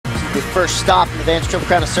the first stop in the Vans Triple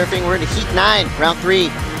Crown of Surfing. We're into Heat 9, Round 3.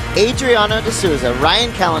 Adriano De Souza,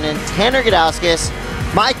 Ryan Callanan, Tanner Gudauskas,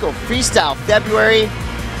 Michael Freestyle February,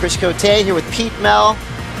 Chris Cote here with Pete Mel.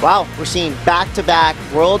 Wow, we're seeing back-to-back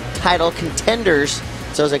world title contenders.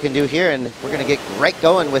 Souza can do here, and we're going to get right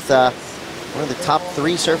going with one of the top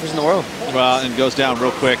 3 surfers in the world. Well, and goes down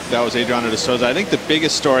real quick. That was Adriano De Souza. I think the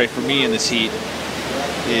biggest story for me in this heat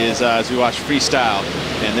is as we watch Freestyle,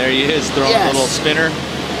 and there he is throwing a little spinner,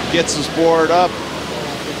 gets his board up,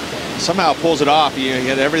 somehow pulls it off. He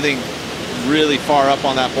had everything really far up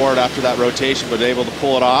on that board after that rotation, but able to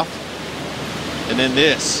pull it off. And then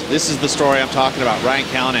this is the story I'm talking about. Ryan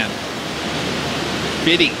Callanan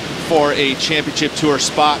bidding for a championship tour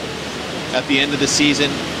spot at the end of the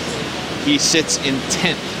season. He sits in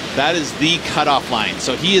 10th. That is the cutoff line.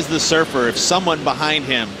 So he is the surfer. If someone behind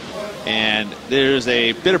him, and there's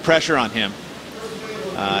a bit of pressure on him,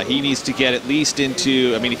 he needs to get at least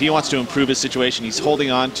into, I mean, if he wants to improve his situation, he's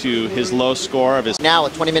holding on to his low score of his. Now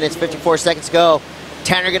with 20 minutes, 54 seconds to go,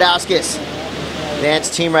 Tanner Gudauskas,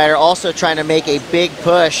 Vans team rider, also trying to make a big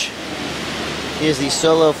push. He is the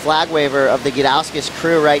solo flag waver of the Gudauskas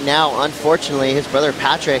crew right now. Unfortunately, his brother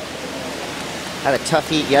Patrick had a tough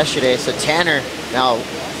heat yesterday, so Tanner now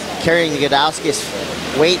carrying the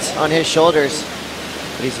Gudauskas weight on his shoulders.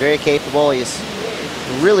 But he's very capable. He's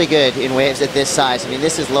really good in waves at this size. I mean,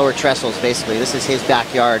 this is lower trestles, basically. This is his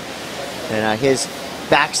backyard. And his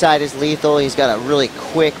backside is lethal. He's got a really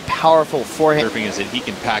quick, powerful forehand. Surfing is that he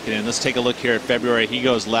can pack it in. Let's take a look here at February. He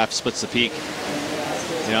goes left, splits the peak.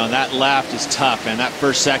 You know, and that left is tough. And that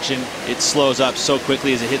first section, it slows up so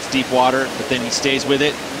quickly as it hits deep water, but then he stays with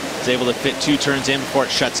it. He's able to fit 2 turns in before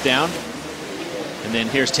it shuts down. And then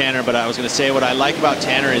here's Tanner. But I was going to say, what I like about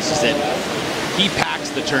Tanner is that he packs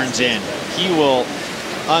the turns in. He will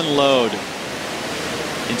unload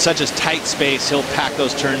in such a tight space. He'll pack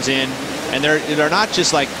those turns in, and they're not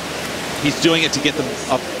just like he's doing it to get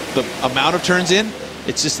the amount of turns in.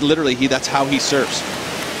 It's just literally that's how he surfs.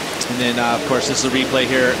 And then of course this is a replay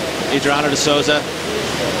here. Adriano De Souza,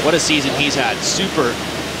 what a season he's had. Super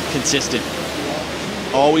consistent,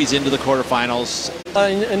 always into the quarterfinals.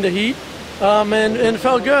 In the heat, and it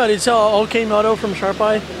felt good. It's all okay moto from Sharp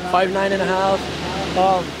Eye,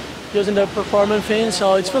 5'9.5". Using the performance fin,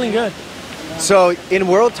 so it's feeling good. So in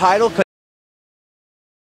world title,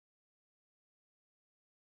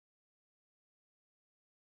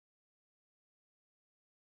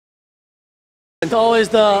 it's always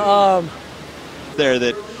the there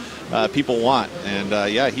that people want, and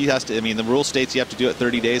yeah, he has to. I mean, the rule states you have to do it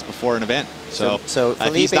 30 days before an event. So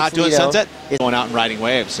if he's not doing sunset, he's going out and riding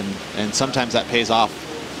waves, and sometimes that pays off.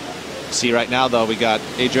 See, right now though, we got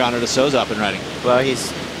Adriano De Souza up and riding. Well,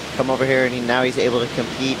 he's come over here, and now he's able to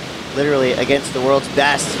compete literally against the world's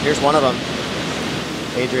best. Here's one of them,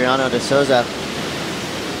 Adriano De Souza.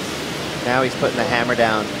 Now he's putting the hammer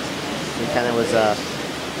down. He kind of was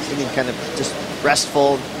seeming kind of just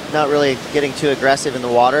restful, not really getting too aggressive in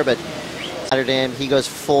the water, but in, he goes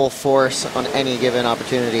full force on any given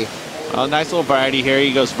opportunity. Well, nice little variety here.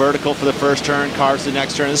 He goes vertical for the first turn, carves the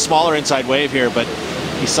next turn. It's a smaller inside wave here, but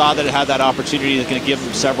he saw that it had that opportunity that's going to give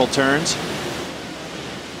him several turns.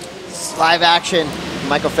 Live action,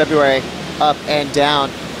 Michael February up and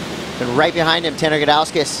down. And right behind him, Tanner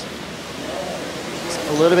Gudauskas.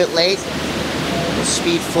 A little bit late.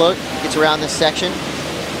 Speed float gets around this section.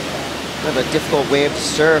 Kind of a difficult wave to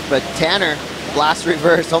surf, but Tanner, blast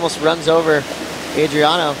reverse, almost runs over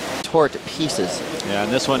Adriano. Tore it to pieces. Yeah,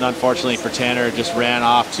 and this one, unfortunately for Tanner, just ran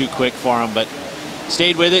off too quick for him, but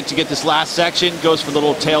stayed with it to get this last section. Goes for the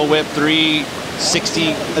little tail whip,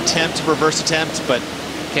 360 attempt, reverse attempt, but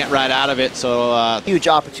can't ride out of it. So huge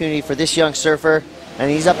opportunity for this young surfer, and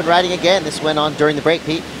he's up and riding again. This went on during the break,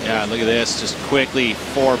 Pete. Yeah, look at this, just quickly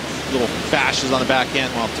 4 little bashes on the back end,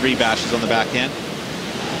 well, 3 bashes on the back end,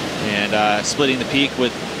 and splitting the peak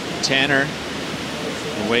with Tanner.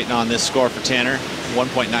 We're waiting on this score for Tanner,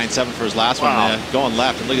 1.97 for his last one. Going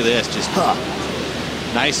left, and look at this, just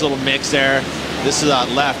nice little mix there. This is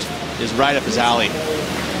left is right up his alley,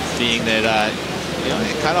 being that you know,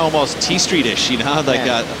 kind of almost T Street-ish, you know, like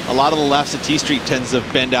a lot of the lefts at T Street tends to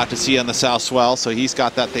bend out to sea on the south swell, so he's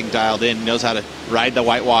got that thing dialed in, knows how to ride the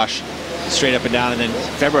whitewash straight up and down, and then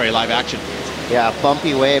February live action. Yeah,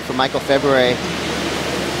 bumpy wave for Michael February.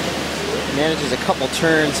 Manages a couple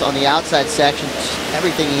turns on the outside section,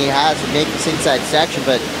 everything he has to make this inside section,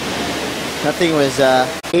 but nothing was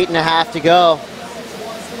 8.5 to go.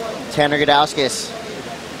 Tanner Gudauskas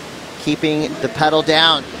keeping the pedal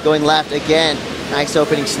down, going left again. Nice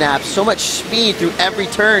opening snap. So much speed through every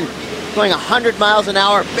turn. Going 100 miles an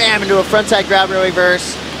hour. Bam, into a frontside grab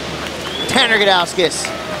reverse. Tanner Gudauskas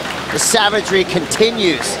The savagery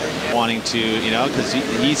continues. Wanting to, you know, because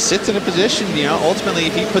he sits in a position, you know, ultimately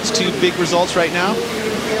if he puts 2 big results right now,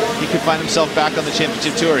 he could find himself back on the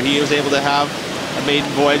championship tour. He was able to have a maiden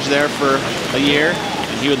voyage there for a year,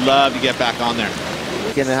 and he would love to get back on there.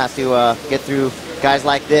 He's going to have to get through guys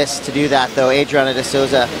like this to do that, though. Adriano de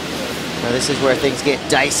Souza. Now this is where things get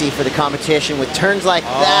dicey for the competition with turns like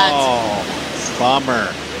that. Oh,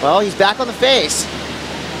 bummer. Well, he's back on the face.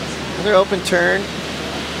 Another open turn.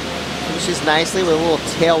 Finishes nicely with a little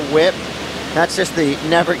tail whip. That's just the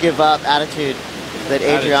never give up attitude that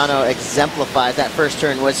Adriano exemplifies. That first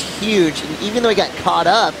turn was huge, and even though he got caught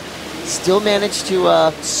up, still managed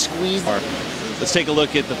to squeeze. Let's take a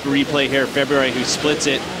look at the replay here. February, who splits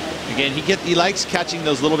it. Again, he likes catching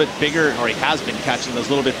those little bit bigger, or he has been catching those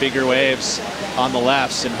little bit bigger waves on the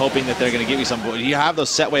lefts and hoping that they're going to give you some. But you have those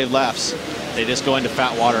set wave lefts, they just go into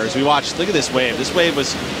fat water. As we watch, look at this wave. This wave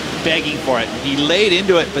was begging for it. He laid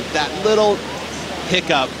into it, but that little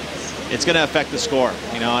hiccup, it's going to affect the score,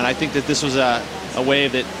 you know. And I think that this was a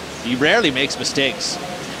wave that he rarely makes mistakes,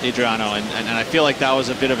 Adriano, and I feel like that was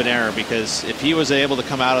a bit of an error, because if he was able to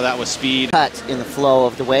come out of that with speed. Cut in the flow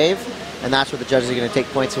of the wave, and that's where the judges are going to take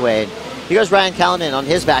points away. Here goes Ryan Callanan on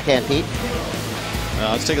his backhand, Pete.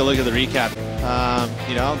 Let's take a look at the recap.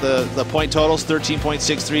 You know, the point totals: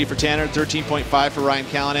 13.63 for Tanner, 13.5 for Ryan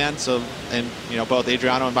Callanan. So, and you know, both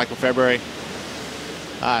Adriano and Michael February.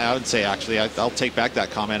 I would say, actually, I'll take back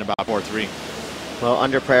that comment about 4-3. Well,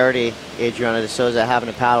 under priority, Adriano de Souza having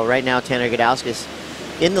a paddle. Right now, Tanner Gudauskas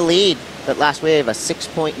in the lead. That last wave, a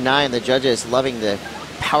 6.9. The judges loving the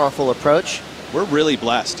powerful approach. We're really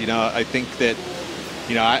blessed, you know. I think that,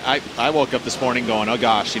 you know, I woke up this morning going, oh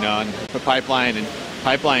gosh, you know, and the pipeline,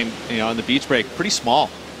 you know, and the beach break, pretty small.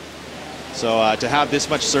 So to have this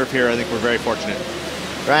much surf here, I think we're very fortunate.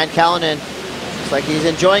 Ryan Callanan, looks like he's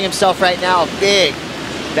enjoying himself right now. Big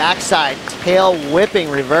backside tail whipping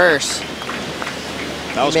reverse.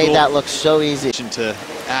 That was he made cool. that look so easy. To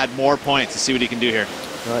add more points to see what he can do here.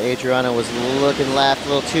 Well, Adriano was looking left, a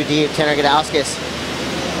little too deep. Tanner Gudauskas.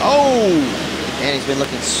 Oh! Man, he's been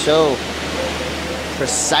looking so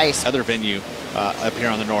precise. Other venue up here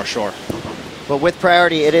on the North Shore. But with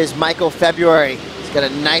priority, it is Michael February. He's got a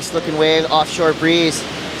nice looking wave, offshore breeze.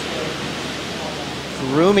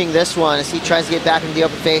 Grooming this one as he tries to get back into the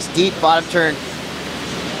open face. Deep bottom turn.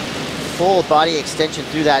 Full body extension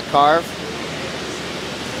through that carve.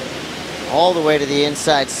 All the way to the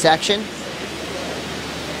inside section.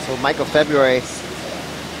 So Michael February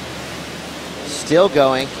still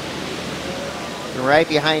going. And right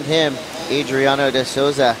behind him, Adriano de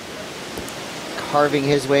Souza carving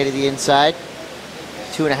his way to the inside.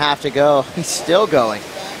 2.5 to go. He's still going.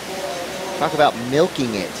 Talk about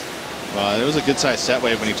milking it. Well, it was a good sized set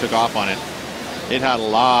wave when he took off on it. It had a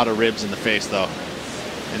lot of ribs in the face though.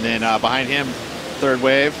 And then behind him, third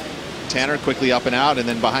wave, Tanner quickly up and out, and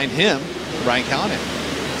then behind him, Ryan Callanan.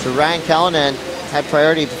 So Ryan Callanan had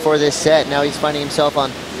priority before this set. Now he's finding himself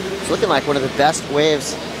on, it's looking like one of the best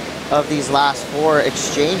waves of these last 4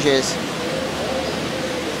 exchanges.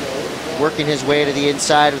 Working his way to the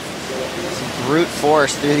inside with some brute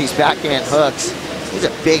force through these backhand hooks. He's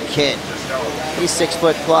a big kid. He's 6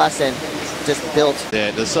 foot plus and just built.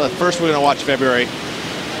 Yeah, this first we're gonna watch February.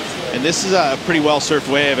 And this is a pretty well surfed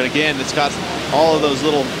wave. And again, it's got all of those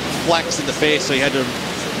little flecks in the face. So he had to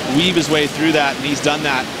weave his way through that, and he's done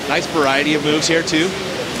that. Nice variety of moves here too.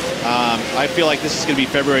 I feel like this is gonna be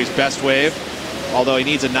February's best wave. Although he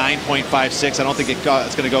needs a 9.56. I don't think it's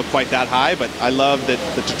going to go quite that high, but I love the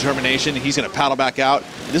determination. He's going to paddle back out.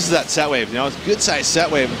 This is that set wave. You know, it's a good-sized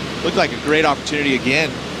set wave. Looked like a great opportunity again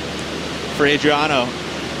for Adriano.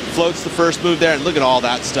 Floats the first move there, and look at all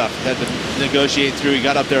that stuff. Had to negotiate through. He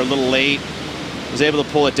got up there a little late. Was able to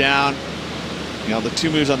pull it down. You know, the 2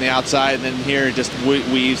 moves on the outside, and then here he just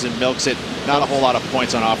weaves and milks it. Not a whole lot of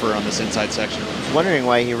points on offer on this inside section. I was wondering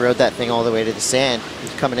why he rode that thing all the way to the sand.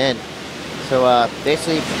 He's coming in. So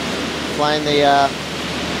basically flying the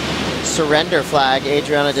surrender flag,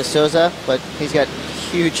 Adriano de Souza, but he's got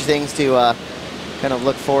huge things to kind of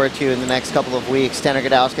look forward to in the next couple of weeks. Tanner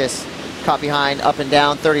Gudauskas caught behind, up and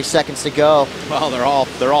down, 30 seconds to go. Well, they're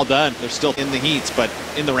all done. They're still in the heats, but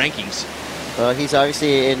in the rankings. Well, he's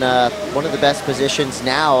obviously in one of the best positions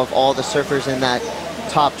now of all the surfers in that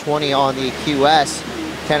top 20 on the QS.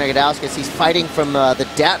 Tanner Gudauskas, he's fighting from the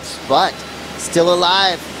depths, but still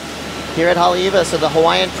alive here at Haleiwa. So the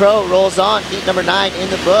Hawaiian Pro rolls on. Heat number 9 in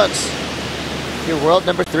the books. Your world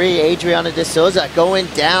number 3, Adriano de Souza, going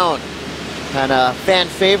down. And a fan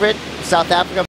favorite, South Africa.